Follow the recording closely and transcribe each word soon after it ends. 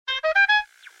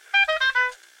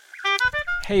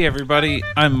Hey everybody,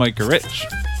 I'm Micah Rich.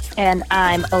 And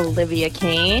I'm Olivia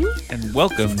Kane. And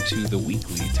welcome to the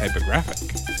Weekly Typographic,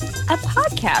 a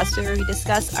podcast where we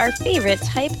discuss our favorite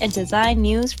type and design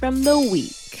news from the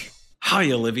week.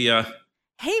 Hi Olivia.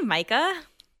 Hey Micah.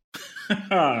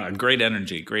 Great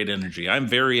energy. I'm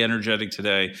very energetic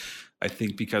today, I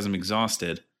think because I'm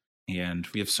exhausted, and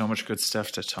we have so much good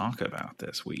stuff to talk about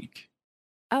this week.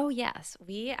 Oh, yes,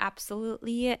 we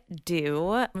absolutely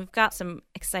do. We've got some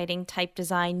exciting type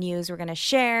design news we're going to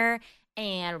share,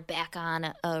 and we're back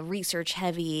on a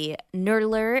research-heavy nerd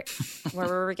alert, where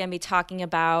we're going to be talking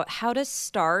about how to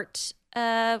start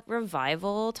a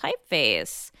revival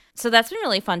typeface. So that's been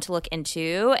really fun to look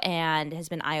into and has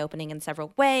been eye-opening in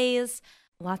several ways.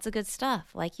 Lots of good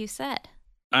stuff, like you said.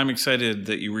 I'm excited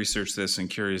that you researched this and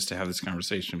curious to have this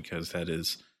conversation because that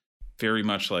is very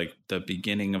much like the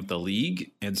beginning of the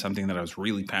league and something that I was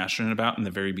really passionate about in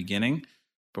the very beginning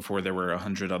before there were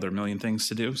 100 other million things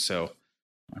to do. So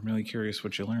I'm really curious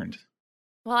what you learned.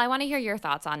 Well, I want to hear your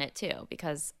thoughts on it too,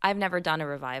 because I've never done a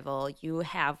revival. You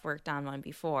have worked on one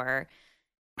before.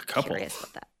 A couple. Curious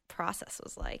what that process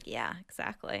was like. Yeah,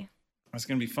 exactly. That's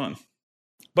going to be fun.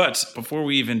 But before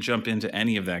we even jump into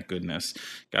any of that goodness,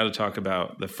 got to talk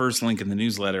about the first link in the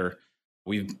newsletter.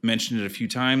 We've mentioned it a few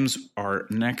times, our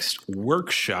next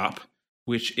workshop,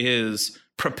 which is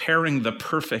preparing the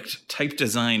perfect type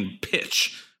design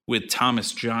pitch with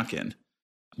Thomas Jockin.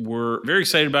 We're very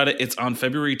excited about it. It's on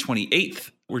February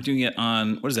 28th. We're doing it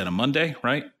on, what is that, a Monday,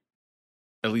 right?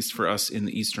 At least for us in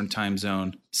the Eastern time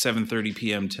zone, 7:30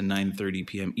 p.m. to 9:30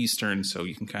 p.m. Eastern. So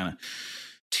you can kind of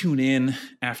tune in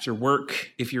after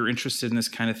work if you're interested in this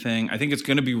kind of thing. I think it's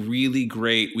going to be really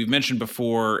great. We've mentioned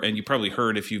before, and you probably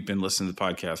heard if you've been listening to the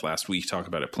podcast last week, talk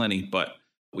about it plenty, but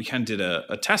we kind of did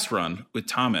a test run with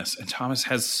Thomas, and Thomas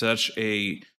has such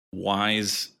a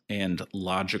wise and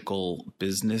logical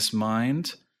business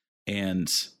mind.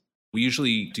 And we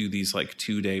usually do these like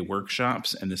 2-day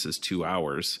workshops, and this is 2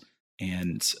 hours,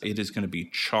 and it is going to be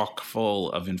chock full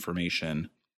of information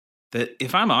that,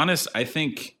 if I'm honest, I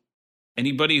think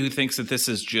anybody who thinks that this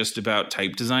is just about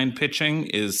type design pitching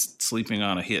is sleeping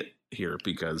on a hit here,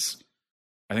 because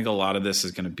I think a lot of this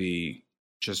is going to be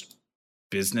just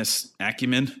business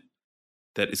acumen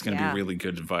that is going to be really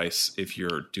good advice if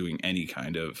you're doing any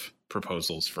kind of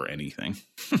proposals for anything.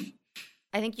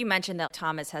 I think you mentioned that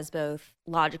Thomas has both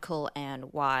logical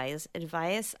and wise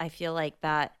advice. I feel like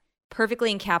that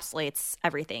perfectly encapsulates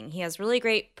everything. He has really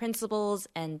great principles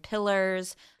and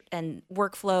pillars and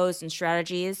workflows and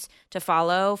strategies to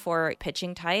follow for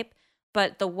pitching type.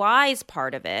 But the wise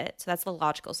part of it, so that's the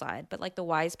logical side, but like the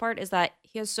wise part is that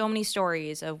he has so many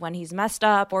stories of when he's messed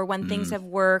up or when things have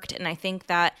worked. And I think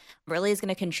that really is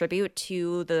going to contribute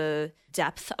to the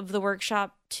depth of the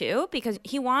workshop too, because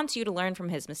he wants you to learn from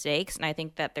his mistakes. And I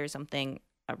think that there's something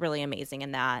really amazing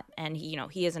in that. And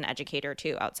he is an educator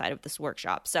too outside of this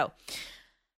workshop. So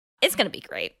it's going to be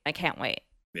great. I can't wait.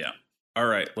 Yeah. All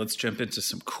right, let's jump into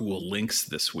some cool links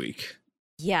this week.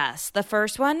 Yes, the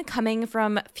first one coming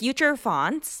from Future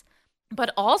Fonts,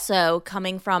 but also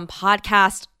coming from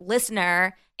podcast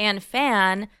listener and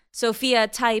fan, Sophia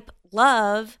Type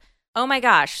Love. Oh my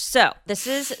gosh. So this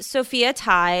is Sophia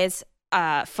Ty's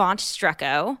font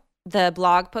Strecco. The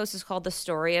blog post is called The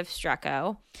Story of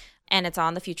Strecco, and it's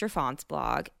on the Future Fonts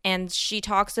blog. And she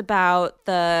talks about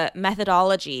the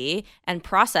methodology and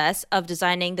process of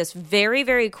designing this very,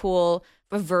 very cool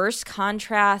reverse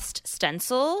contrast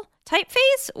stencil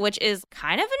typeface, which is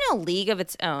kind of in a league of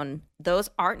its own. Those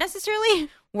aren't necessarily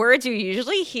words you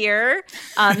usually hear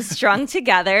strung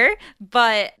together,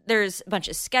 but there's a bunch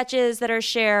of sketches that are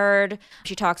shared.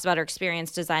 She talks about her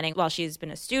experience designing while she's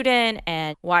been a student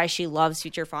and why she loves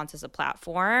Future Fonts as a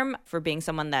platform for being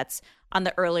someone that's on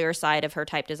the earlier side of her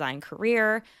type design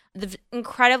career. The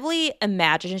incredibly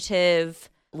imaginative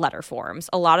letter forms.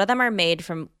 A lot of them are made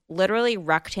from literally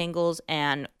rectangles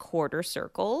and quarter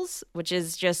circles, which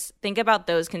is just, think about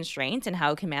those constraints and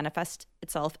how it can manifest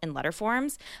itself in letter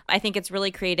forms. I think it's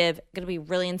really creative, going to be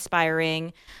really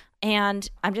inspiring. And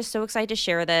I'm just so excited to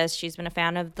share this. She's been a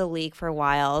fan of the League for a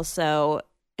while. So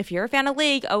if you're a fan of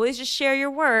League, always just share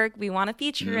your work. We want to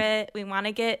feature it. We want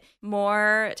to get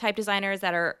more type designers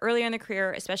that are earlier in the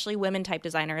career, especially women type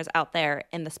designers out there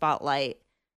in the spotlight,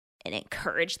 and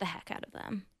encourage the heck out of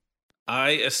them.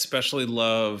 I especially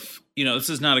love, this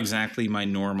is not exactly my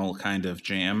normal kind of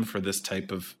jam for this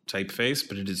type of typeface,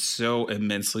 but it is so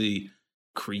immensely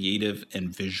creative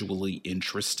and visually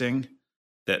interesting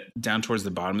that down towards the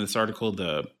bottom of this article,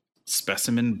 the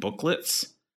specimen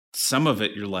booklets, some of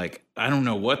it you're like, I don't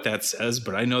know what that says,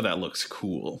 but I know that looks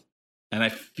cool. And I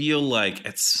feel like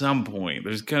at some point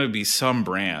there's going to be some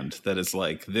brand that is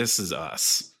like, this is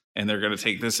us. And they're going to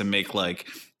take this and make like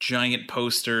giant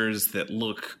posters that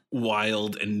look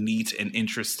wild and neat and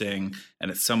interesting. And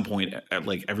at some point,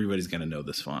 like everybody's going to know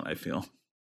this font, I feel.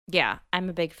 Yeah, I'm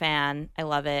a big fan. I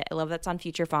love it. I love that's on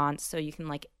Future Fonts, so you can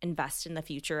like invest in the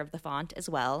future of the font as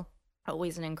well.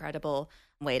 Always an incredible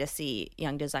way to see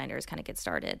young designers kind of get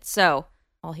started. So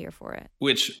all here for it.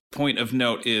 Which, point of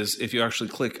note, is if you actually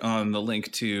click on the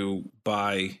link to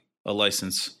buy a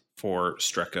license for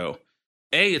Strecko,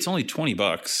 it's only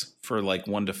 $20 for like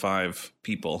 1 to 5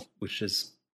 people, which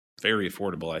is very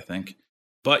affordable, I think.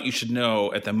 But you should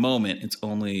know at the moment it's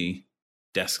only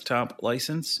desktop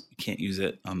license. You can't use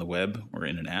it on the web or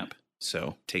in an app.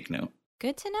 So take note.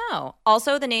 Good to know.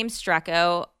 Also, the name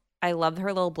Strecko, I love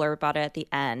her little blurb about it at the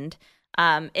end.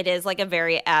 It is like a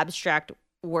very abstract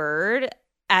word.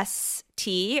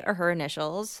 ST are her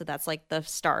initials, so that's like the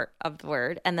start of the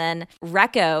word. And then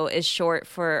Reco is short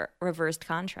for reversed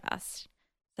contrast.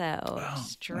 So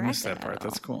Strecko, I missed that part.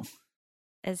 That's cool.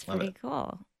 It's pretty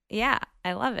cool. Yeah,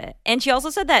 I love it. And she also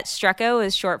said that Strecko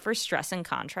is short for stress and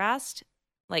contrast,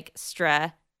 like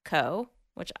Strecko,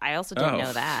 which I also didn't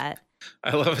know that.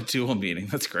 I love a dual meaning.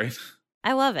 That's great.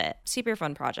 I love it. Super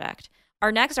fun project.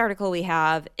 Our next article we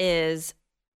have is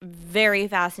very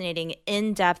fascinating,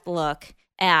 in-depth look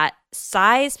at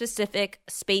size-specific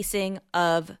spacing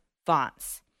of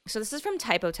fonts. So this is from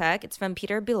Typotech. It's from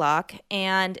Peter Bilak,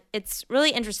 and it's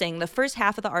really interesting. The first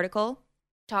half of the article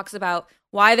talks about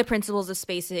why the principles of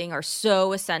spacing are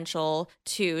so essential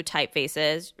to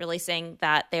typefaces, really saying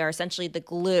that they are essentially the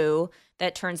glue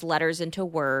that turns letters into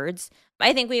words.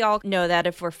 I think we all know that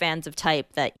if we're fans of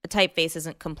type, that a typeface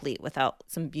isn't complete without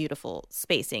some beautiful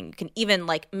spacing. You can even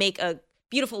like make a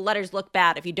beautiful letters look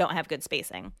bad if you don't have good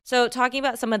spacing. So talking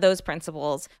about some of those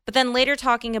principles, but then later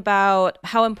talking about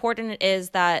how important it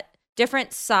is that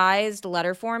different sized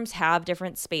letter forms have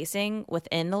different spacing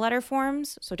within the letter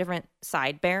forms. So different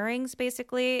side bearings,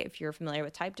 basically, if you're familiar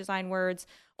with type design words,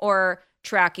 or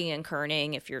tracking and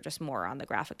kerning if you're just more on the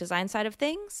graphic design side of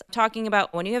things. Talking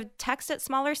about when you have text at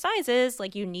smaller sizes,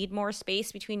 like you need more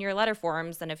space between your letter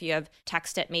forms than if you have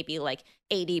text at maybe like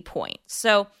 80 points.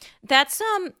 So that's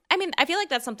I feel like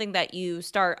that's something that you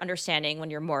start understanding when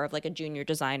you're more of like a junior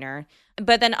designer.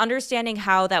 But then understanding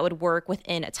how that would work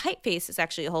within a typeface is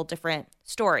actually a whole different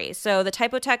story. So the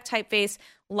Typotech typeface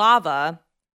Lava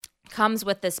comes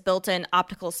with this built-in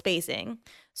optical spacing.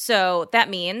 So that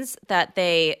means that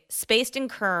they spaced and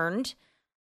kerned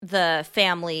the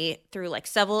family through like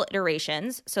several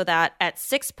iterations so that at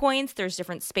 6 points, there's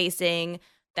different spacing,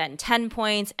 then 10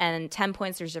 points, and 10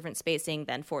 points, there's different spacing,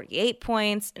 then 48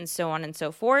 points, and so on and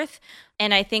so forth.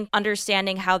 And I think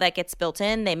understanding how that gets built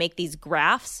in, they make these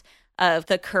graphs of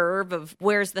the curve of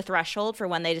where's the threshold for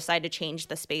when they decide to change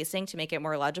the spacing to make it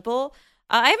more legible.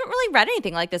 I haven't really read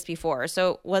anything like this before,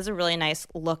 so it was a really nice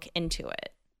look into it.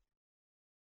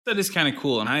 That is kind of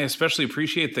cool. And I especially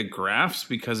appreciate the graphs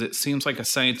because it seems like a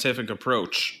scientific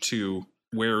approach to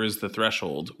where is the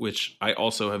threshold, which I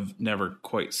also have never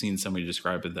quite seen somebody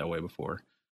describe it that way before.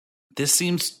 This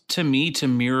seems to me to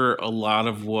mirror a lot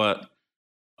of what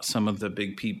some of the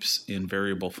big peeps in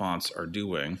variable fonts are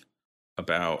doing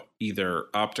about either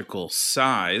optical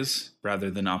size rather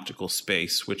than optical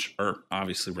space, which are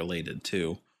obviously related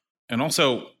too. And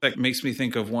also that makes me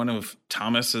think of one of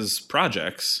Thomas's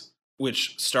projects,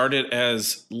 which started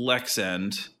as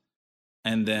Lexend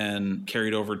and then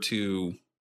carried over to,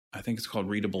 I think it's called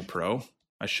Readable Pro.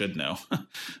 I should know.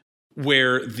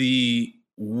 Where the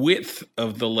width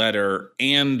of the letter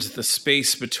and the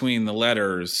space between the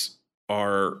letters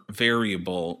are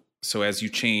variable. So as you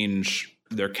change,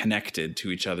 they're connected to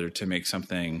each other to make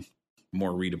something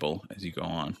more readable as you go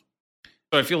on.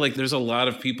 So I feel like there's a lot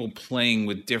of people playing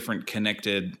with different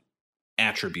connected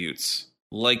attributes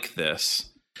like this.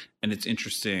 And it's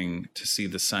interesting to see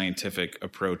the scientific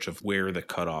approach of where the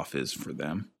cutoff is for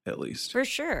them, at least. For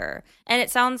sure. And it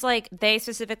sounds like they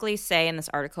specifically say in this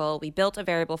article, we built a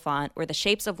variable font where the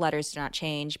shapes of letters do not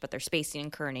change, but their spacing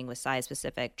and kerning was size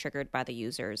specific, triggered by the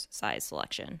user's size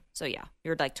selection. So yeah,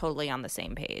 you're like totally on the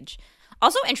same page.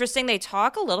 Also interesting, they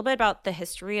talk a little bit about the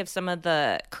history of some of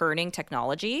the kerning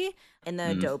technology in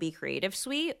the Adobe Creative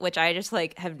Suite, which I just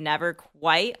like have never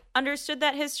quite understood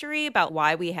that history about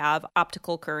why we have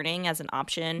optical kerning as an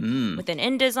option within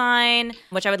InDesign,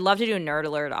 which I would love to do a nerd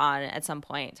alert on at some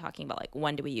point, talking about like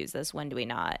when do we use this, when do we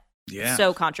not. Yeah.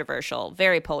 So controversial,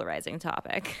 very polarizing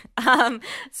topic.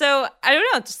 So I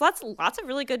don't know, just lots of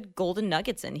really good golden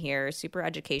nuggets in here, super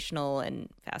educational and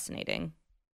fascinating.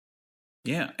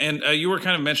 Yeah, and you were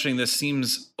kind of mentioning this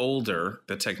seems older.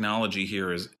 The technology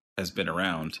here has been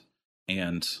around.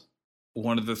 And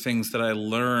one of the things that I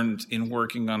learned in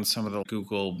working on some of the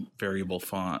Google variable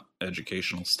font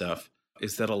educational stuff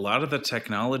is that a lot of the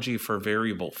technology for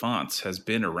variable fonts has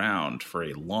been around for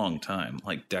a long time,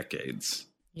 like decades.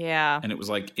 Yeah. And it was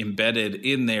like embedded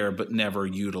in there, but never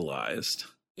utilized.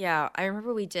 Yeah, I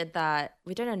remember we did that.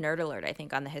 We did a nerd alert, I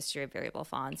think, on the history of variable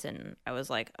fonts. And I was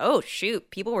like, oh, shoot,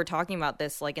 people were talking about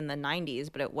this like in the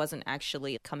 90s, but it wasn't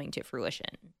actually coming to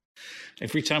fruition.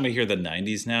 Every time I hear the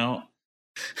 90s now,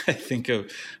 I think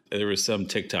of there was some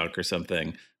TikTok or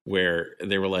something where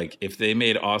they were like, if they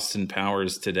made Austin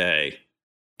Powers today,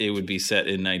 it would be set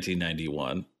in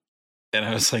 1991. And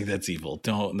I was like, that's evil.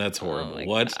 Don't, that's horrible. Oh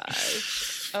what?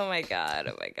 Gosh. Oh my God.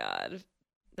 Oh my God.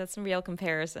 That's some real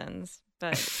comparisons.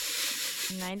 But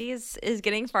 90s is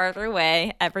getting farther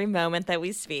away every moment that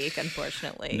we speak,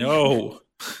 unfortunately. No.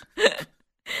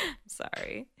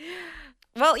 Sorry.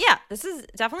 Well, yeah, this is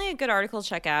definitely a good article to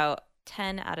check out.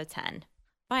 10 out of 10.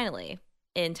 Finally,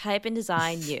 in Type and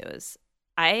Design news.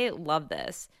 I love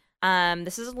this.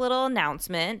 This is a little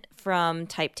announcement from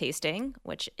Type Tasting,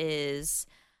 which is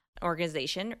an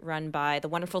organization run by the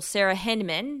wonderful Sarah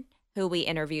Hinman, who we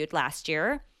interviewed last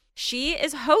year. She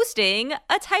is hosting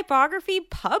a typography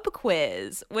pub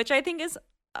quiz, which I think is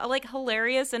like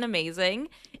hilarious and amazing.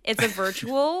 It's a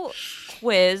virtual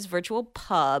quiz, virtual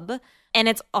pub, and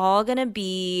it's all going to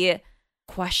be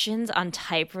questions on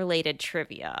type-related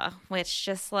trivia, which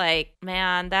just like,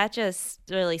 man, that just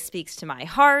really speaks to my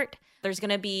heart. There's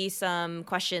going to be some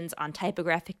questions on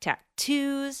typographic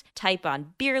tattoos, type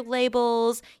on beer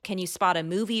labels, can you spot a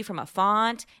movie from a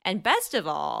font, and best of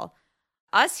all,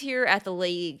 us here at the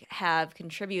League have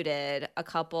contributed a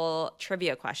couple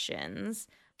trivia questions.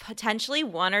 Potentially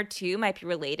one or two might be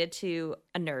related to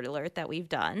a nerd alert that we've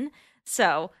done.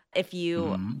 So if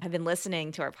you have been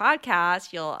listening to our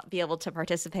podcast, you'll be able to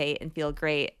participate and feel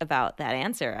great about that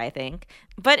answer, I think.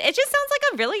 But it just sounds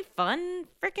like a really fun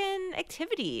freaking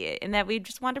activity in that we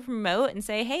just want to promote and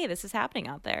say, hey, this is happening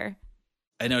out there.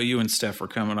 I know you and Steph are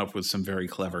coming up with some very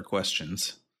clever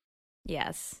questions.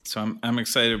 Yes. So I'm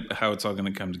excited how it's all going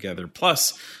to come together.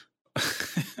 Plus,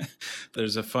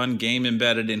 there's a fun game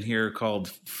embedded in here called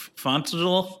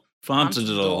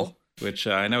Fontadil, which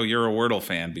I know you're a Wordle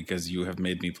fan because you have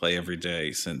made me play every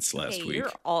day since last week.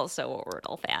 You're also a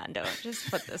Wordle fan. Don't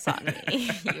just put this on me.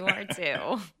 You are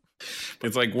too.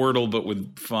 It's like Wordle, but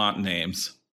with font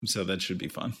names. So that should be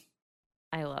fun.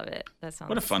 I love it. That sounds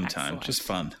what a fun excellent. time. Just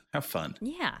fun. Have fun.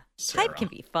 Yeah. Sarah. Type can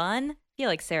be fun. I feel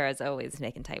like Sarah's always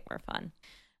making type more fun.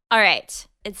 All right.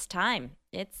 It's time.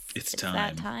 It's time.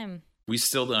 That time. We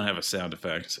still don't have a sound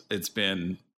effect. It's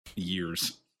been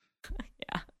years.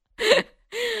 Yeah.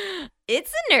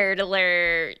 It's a nerd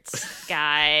alert,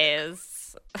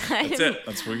 guys. That's it.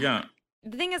 That's what we got.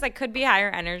 The thing is, I could be higher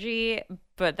energy,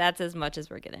 but that's as much as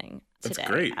we're getting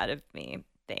today out of me.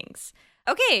 Thanks.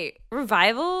 Okay,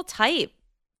 revival type.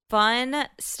 Fun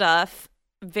stuff.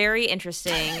 Very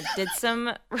interesting. Did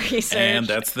some research. And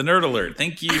that's the nerd alert.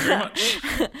 Thank you very much.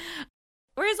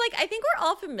 Whereas, like, I think we're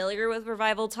all familiar with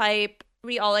revival type.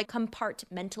 We all like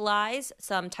compartmentalize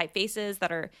some typefaces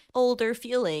that are older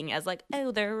feeling as like,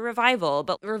 oh, they're a revival.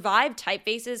 But revived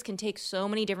typefaces can take so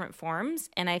many different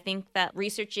forms. And I think that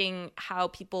researching how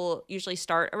people usually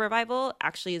start a revival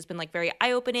actually has been like very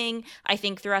eye-opening. I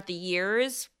think throughout the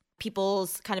years,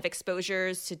 people's kind of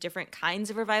exposures to different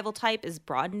kinds of revival type is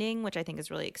broadening, which I think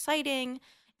is really exciting.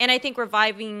 And I think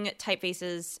reviving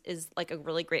typefaces is like a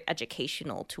really great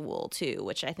educational tool too,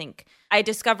 which I think I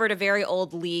discovered a very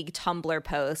old League Tumblr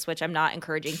post, which I'm not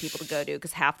encouraging people to go to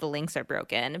because half the links are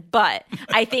broken. But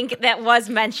I think that was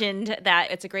mentioned that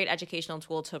it's a great educational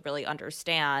tool to really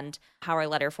understand how our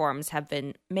letter forms have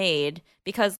been made,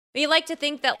 because we like to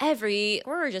think that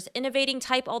we're just innovating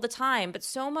type all the time, but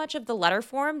so much of the letter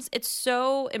forms, it's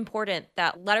so important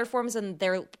that letter forms, and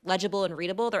they're legible and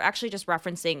readable, they're actually just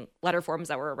referencing letter forms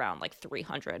that were around like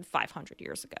 300, 500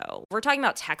 years ago. We're talking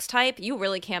about text type. You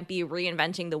really can't be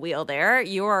reinventing the wheel there.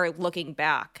 You are looking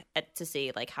back to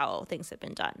see like how things have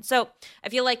been done. So I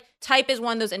feel like type is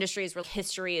one of those industries where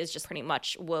history is just pretty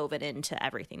much woven into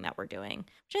everything that we're doing,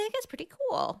 which I think is pretty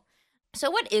cool. So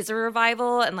what is a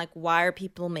revival, and like why are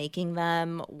people making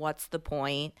them? What's the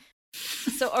point?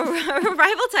 So a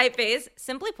revival typeface,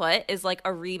 simply put, is like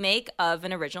a remake of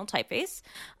an original typeface,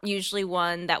 usually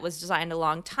one that was designed a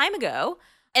long time ago.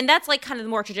 And that's like kind of the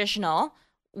more traditional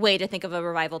way to think of a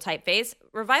revival typeface.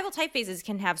 Revival typefaces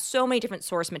can have so many different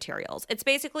source materials. It's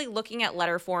basically looking at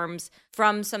letter forms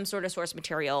from some sort of source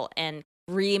material and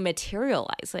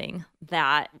rematerializing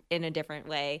that in a different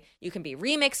way. You can be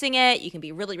remixing it. You can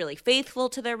be really, really faithful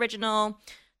to the original.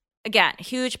 Again,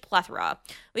 huge plethora.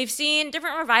 We've seen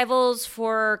different revivals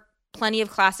for plenty of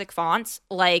classic fonts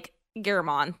like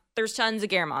Garamond. There's tons of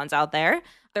Garamonds out there.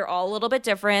 They're all a little bit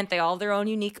different. They all have their own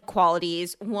unique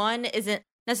qualities. One isn't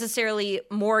necessarily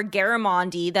more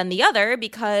Garamondy than the other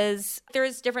because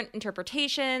there's different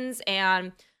interpretations.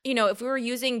 And, you know, if we were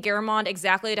using Garamond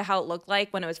exactly to how it looked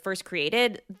like when it was first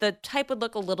created, the type would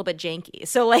look a little bit janky.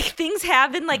 So like things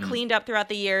have been like cleaned up throughout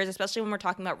the years, especially when we're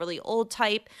talking about really old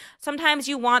type. Sometimes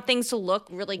you want things to look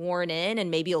really worn in,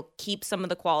 and maybe you'll keep some of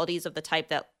the qualities of the type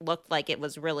that looked like it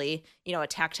was really, you know, a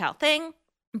tactile thing.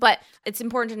 But it's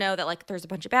important to know that, like, there's a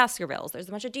bunch of Baskervilles, there's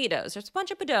a bunch of Ditos, there's a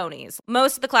bunch of Bodonis.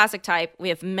 Most of the classic type we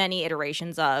have many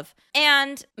iterations of.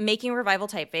 And making a revival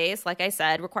typeface, like I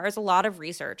said, requires a lot of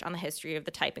research on the history of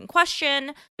the type in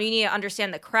question. You need to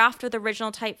understand the craft of the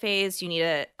original typeface. You need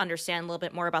to understand a little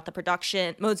bit more about the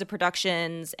production, modes of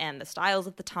productions, and the styles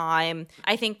at the time.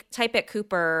 I think Type at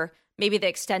Cooper, maybe the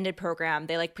extended program,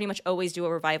 they like pretty much always do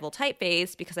a revival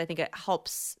typeface because I think it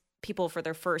helps people for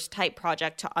their first type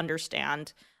project to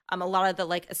understand a lot of the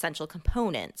like essential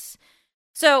components.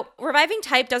 So reviving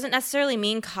type doesn't necessarily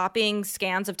mean copying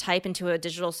scans of type into a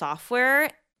digital software.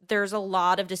 There's a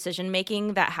lot of decision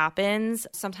making that happens.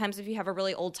 Sometimes if you have a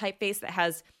really old typeface that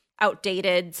has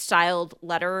outdated styled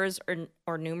letters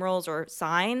or numerals or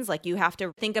signs, like you have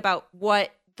to think about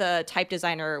what the type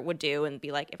designer would do and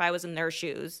be like, if I was in their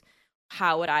shoes,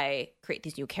 how would I create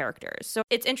these new characters? So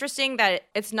it's interesting that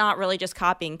it's not really just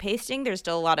copying, pasting. There's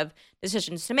still a lot of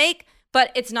decisions to make,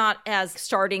 but it's not as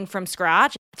starting from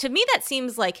scratch. To me, that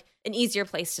seems like an easier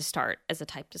place to start as a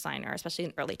type designer, especially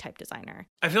an early type designer.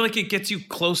 I feel like it gets you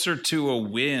closer to a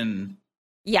win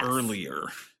earlier.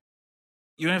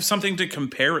 You have something to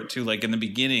compare it to. Like in the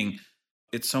beginning,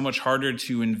 it's so much harder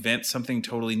to invent something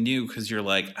totally new because you're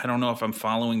like, I don't know if I'm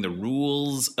following the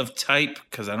rules of type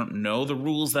because I don't know the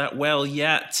rules that well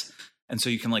yet. And so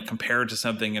you can like compare it to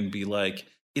something and be like,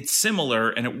 it's similar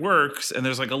and it works. And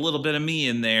there's like a little bit of me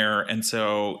in there. And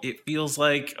so it feels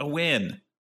like a win.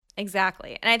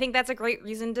 Exactly. And I think that's a great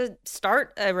reason to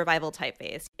start a revival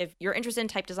typeface. If you're interested in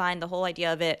type design, the whole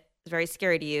idea of it is very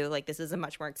scary to you. Like this is a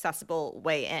much more accessible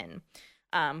way in.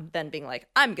 Than being like,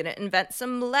 I'm going to invent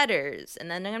some letters and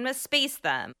then I'm going to space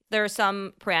them. There are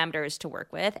some parameters to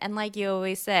work with. And like you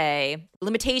always say,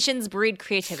 limitations breed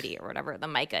creativity or whatever the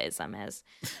Micah-ism is.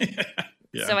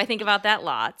 Yeah. So I think about that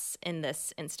lots in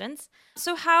this instance.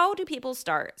 So how do people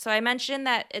start? So I mentioned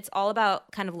that it's all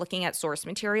about kind of looking at source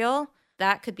material.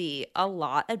 That could be a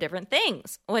lot of different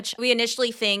things, which we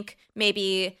initially think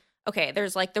maybe, okay,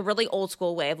 there's like the really old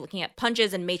school way of looking at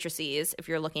punches and matrices if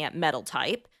you're looking at metal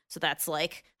type. So that's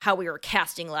like how we were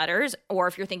casting letters. Or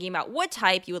if you're thinking about wood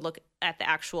type, you would look at the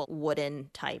actual wooden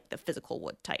type, the physical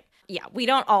wood type. Yeah, we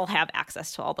don't all have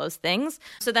access to all those things.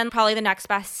 So then probably the next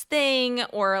best thing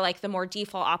or like the more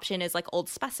default option is like old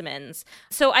specimens.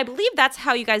 So I believe that's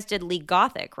how you guys did League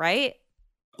Gothic, right?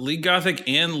 League Gothic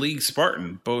and League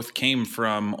Spartan both came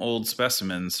from old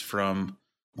specimens from,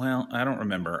 well, I don't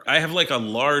remember. I have like a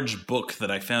large book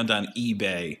that I found on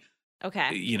eBay.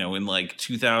 Okay. You know, in like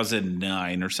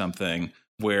 2009 or something,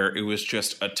 where it was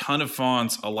just a ton of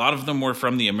fonts. A lot of them were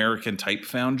from the American Type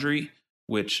Foundry,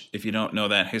 which, if you don't know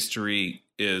that history,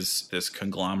 is this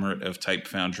conglomerate of type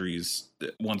foundries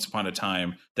that once upon a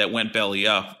time that went belly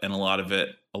up, and a lot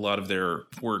of their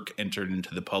work entered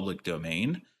into the public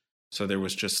domain. So there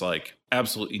was just like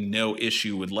absolutely no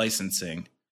issue with licensing,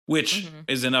 which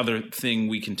is another thing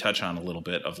we can touch on a little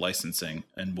bit of licensing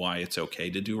and why it's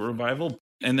okay to do a revival.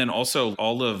 And then also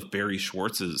all of Barry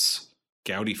Schwartz's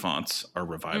Gaudi fonts are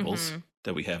revivals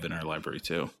that we have in our library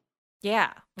too.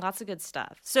 Yeah, lots of good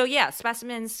stuff. So yeah,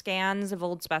 specimens, scans of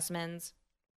old specimens,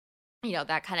 you know,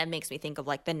 that kind of makes me think of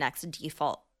like the next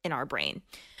default in our brain.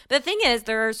 But the thing is,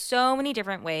 there are so many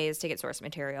different ways to get source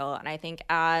material. And I think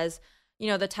as, you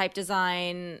know, the type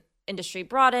design industry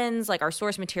broadens, like our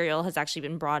source material has actually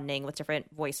been broadening with different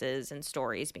voices and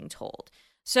stories being told.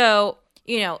 So,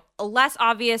 you know, a less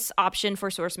obvious option for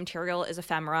source material is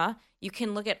ephemera. You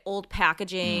can look at old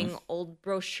packaging, old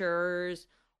brochures,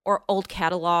 or old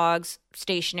catalogs,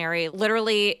 stationery.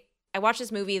 Literally, I watched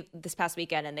this movie this past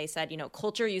weekend and they said, you know,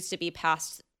 culture used to be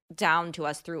passed down to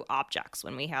us through objects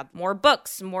when we had more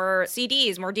books, more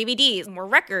CDs, more DVDs, more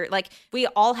record. Like we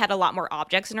all had a lot more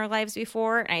objects in our lives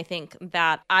before. And I think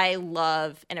that I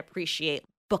love and appreciate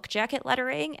book jacket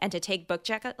lettering, and to take book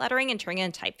jacket lettering and turn it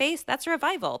into typeface, that's a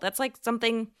revival. That's like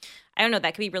something, I don't know,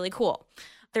 that could be really cool.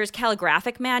 There's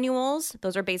calligraphic manuals.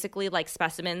 Those are basically like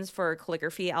specimens for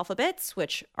calligraphy alphabets,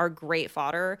 which are great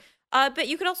fodder. But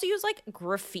you could also use like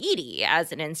graffiti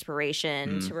as an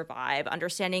inspiration to revive,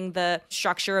 understanding the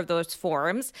structure of those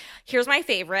forms. Here's my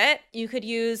favorite. You could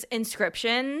use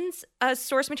inscriptions as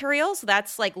source material. So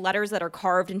that's like letters that are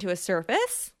carved into a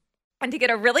surface. And to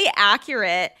get a really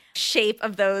accurate shape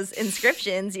of those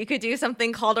inscriptions, you could do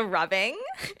something called a rubbing.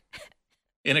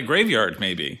 In a graveyard,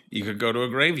 maybe. You could go to a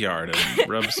graveyard and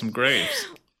rub some graves.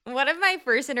 One of my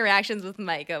first interactions with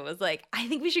Micah was like, I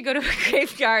think we should go to a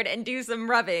graveyard and do some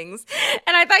rubbings.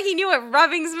 And I thought he knew what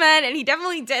rubbings meant, and he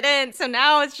definitely didn't. So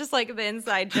now it's just like the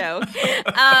inside joke.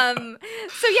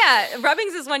 So yeah,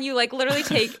 rubbings is when you like literally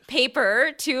take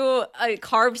paper to a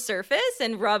carved surface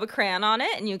and rub a crayon on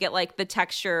it, and you get like the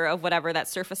texture of whatever that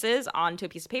surface is onto a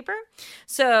piece of paper.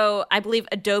 So I believe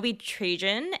Adobe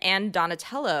Trajan and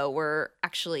Donatello were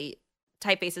actually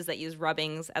typefaces that use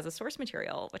rubbings as a source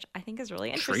material, which I think is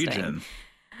really interesting. Trajan.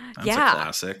 That's a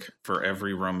classic for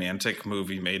every romantic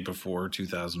movie made before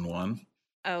 2001.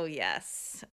 Oh,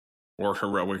 yes. Or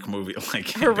heroic movie, like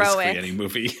heroic. Basically any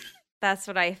movie. That's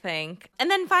what I think.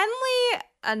 And then finally,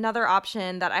 another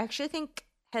option that I actually think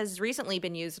has recently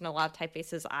been used in a lot of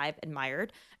typefaces I've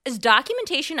admired is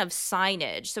documentation of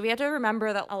signage. So we have to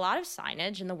remember that a lot of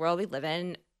signage in the world we live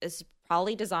in is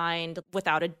probably designed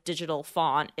without a digital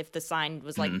font if the sign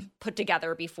was like put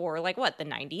together before like the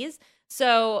 90s.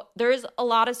 So there's a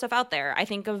lot of stuff out there. I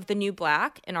think of The New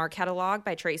Black in our catalog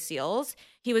by Trey Seals.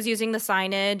 He was using the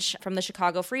signage from the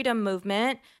Chicago Freedom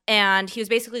Movement, and he was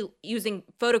basically using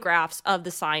photographs of the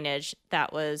signage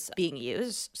that was being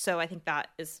used. So I think that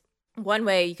is one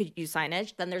way you could use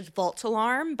signage. Then there's Vault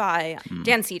Alarm by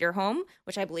Dan Cederholm,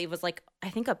 which I believe was like, I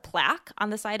think a plaque on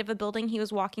the side of a building he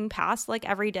was walking past like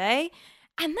every day.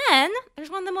 And then there's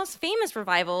one of the most famous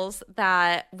revivals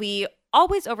that we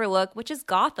always overlook, which is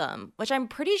Gotham, which I'm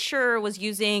pretty sure was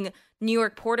using New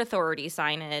York Port Authority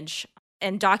signage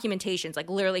and documentations, like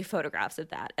literally photographs of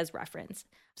that as reference.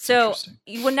 So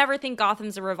you would never think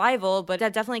Gotham's a revival, but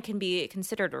that definitely can be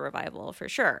considered a revival for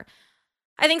sure.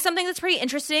 I think something that's pretty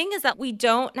interesting is that we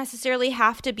don't necessarily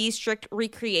have to be strict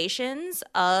recreations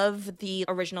of the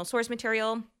original source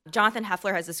material. Jonathan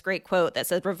Heffler has this great quote that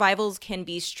says, revivals can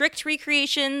be strict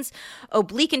recreations,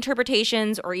 oblique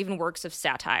interpretations, or even works of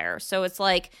satire. So it's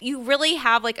like you really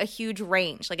have like a huge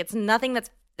range. Like it's nothing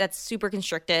that's super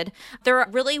constricted. There are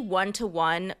really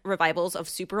one-to-one revivals of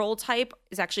super old type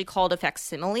is actually called a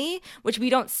facsimile, which we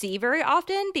don't see very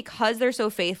often because they're so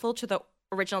faithful to the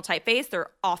original typeface. They're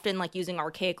often like using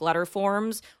archaic letter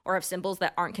forms or have symbols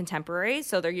that aren't contemporary.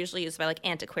 So they're usually used by like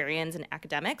antiquarians and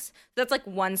academics. So that's like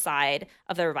one side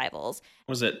of the revivals.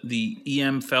 Was it the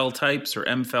EM-FEL types or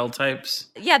M-FEL types?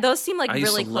 Yeah, those seem like I really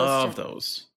used to close love to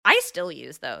those. I still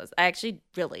use those. I actually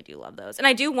really do love those. And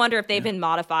I do wonder if they've been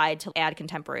modified to add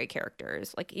contemporary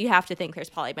characters. Like you have to think there's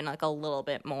probably been like a little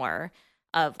bit more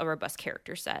of a robust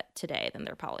character set today than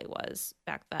there probably was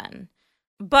back then.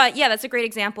 But yeah, that's a great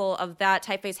example of that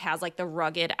typeface has like the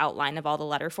rugged outline of all the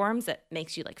letter forms that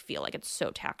makes you like feel like it's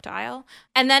so tactile.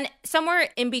 And then somewhere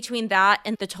in between that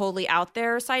and the totally out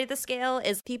there side of the scale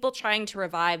is people trying to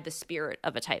revive the spirit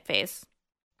of a typeface.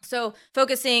 So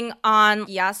focusing on,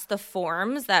 yes, the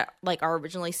forms that like are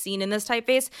originally seen in this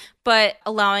typeface, but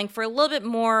allowing for a little bit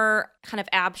more kind of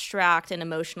abstract and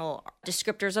emotional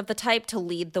descriptors of the type to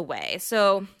lead the way.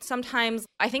 So sometimes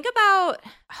I think about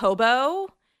Hobo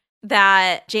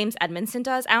that James Edmondson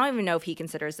does. I don't even know if he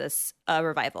considers this a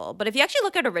revival, but if you actually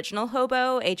look at original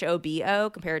Hobo, Hobo,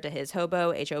 compared to his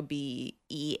Hobo, Hobeaux,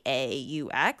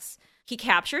 he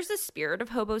captures the spirit of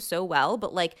Hobo so well,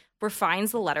 but like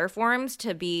refines the letter forms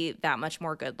to be that much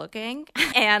more good looking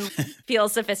and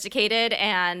feels sophisticated,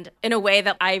 and in a way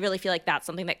that I really feel like that's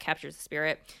something that captures the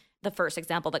spirit. The first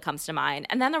example that comes to mind.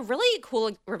 And then a really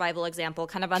cool revival example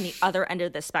kind of on the other end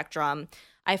of the spectrum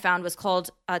I found was called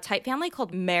a type family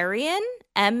called Marian,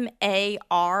 Marian.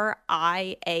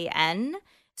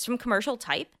 It's from Commercial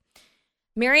Type.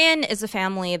 Marian is a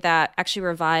family that actually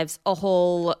revives a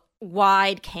whole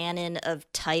wide canon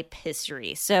of type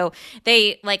history. So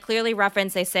they like clearly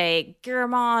reference, they say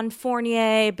Guillermon,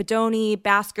 Fournier, Bodoni,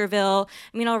 Baskerville.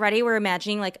 I mean, already we're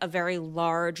imagining like a very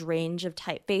large range of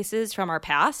typefaces from our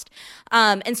past.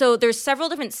 And so there's several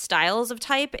different styles of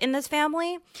type in this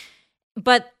family,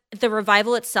 but the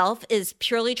revival itself is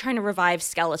purely trying to revive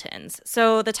skeletons.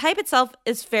 So the type itself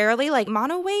is fairly like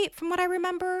mono-weight from what I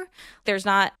remember. There's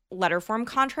not letter form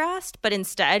contrast, but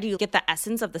instead you get the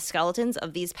essence of the skeletons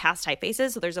of these past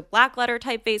typefaces. So there's a black letter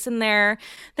typeface in there.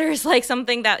 There's like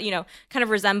something that, you know, kind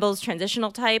of resembles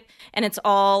transitional type, and it's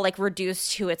all like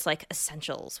reduced to its like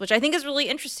essentials, which I think is really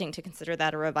interesting to consider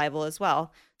that a revival as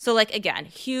well. So like, again,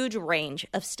 huge range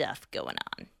of stuff going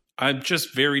on. I'm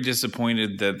just very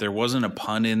disappointed that there wasn't a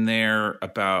pun in there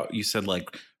about, you said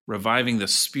like reviving the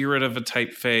spirit of a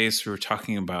typeface. We were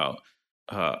talking about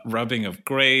rubbing of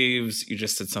graves. You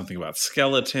just said something about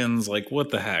skeletons. Like, what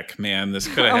the heck, man? This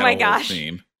could have had a whole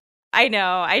theme. I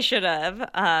know. I should have.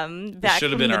 This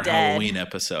should have been our Halloween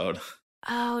episode.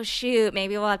 Oh, shoot.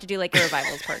 Maybe we'll have to do like a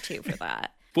revivals part 2 for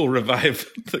that. We'll revive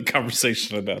the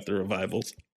conversation about the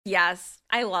revivals. Yes,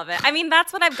 I love it. I mean,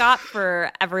 that's what I've got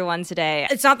for everyone today.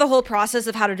 It's not the whole process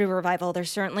of how to do a revival. There's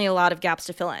certainly a lot of gaps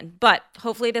to fill in. But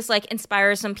hopefully this like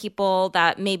inspires some people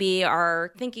that maybe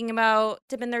are thinking about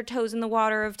dipping their toes in the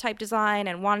water of type design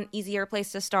and want an easier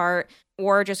place to start,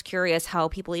 or just curious how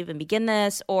people even begin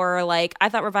this, or like, I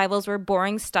thought revivals were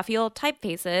boring, stuffy old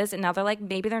typefaces, and now they're like,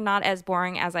 maybe they're not as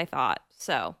boring as I thought.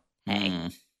 So, hey.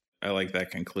 I like that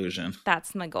conclusion.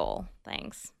 That's my goal.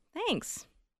 Thanks.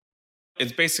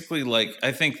 It's basically like,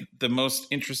 I think the most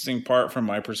interesting part from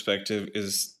my perspective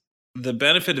is the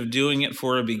benefit of doing it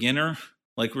for a beginner.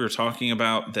 Like we were talking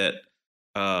about, that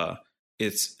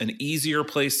it's an easier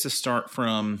place to start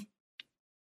from.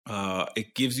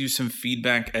 It gives you some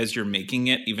feedback as you're making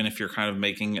it, even if you're kind of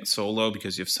making it solo,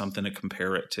 because you have something to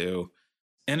compare it to.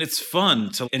 And it's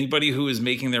fun. So anybody who is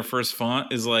making their first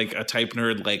font is like a type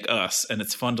nerd like us. And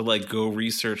it's fun to like go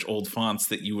research old fonts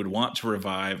that you would want to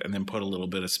revive and then put a little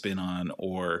bit of spin on,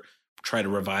 or try to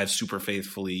revive super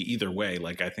faithfully. Either way,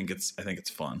 like I think it's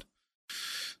fun.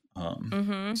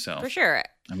 So for sure.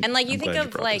 And like you think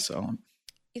of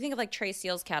like Trey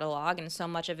Steele's catalog, and so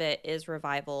much of it is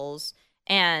revivals.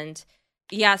 And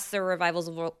yes, there are revivals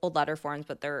of old letter forms,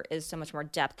 but there is so much more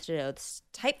depth to those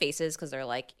typefaces because they're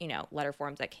like, you know, letter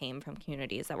forms that came from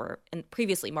communities that were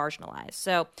previously marginalized.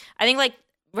 So I think like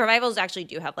revivals actually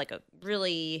do have like a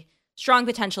really strong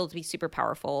potential to be super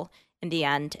powerful in the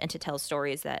end and to tell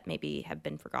stories that maybe have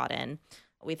been forgotten.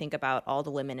 We think about all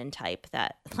the women in type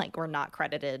that like were not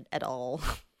credited at all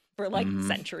for like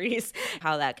centuries,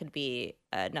 how that could be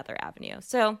another avenue.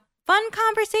 So fun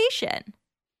conversation.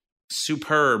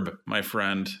 Superb, my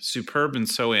friend. Superb and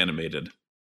so animated.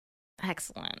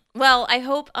 Excellent. Well, I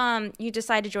hope you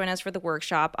decide to join us for the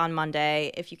workshop on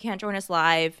Monday. If you can't join us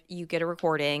live, you get a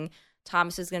recording.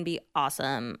 Thomas is going to be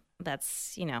awesome.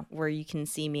 That's, you know, where you can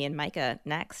see me and Micah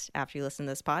next after you listen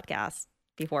to this podcast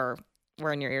before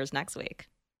we're in your ears next week.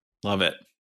 Love it.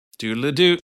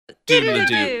 Doodle-a-doo.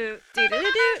 Doodle-a-doo.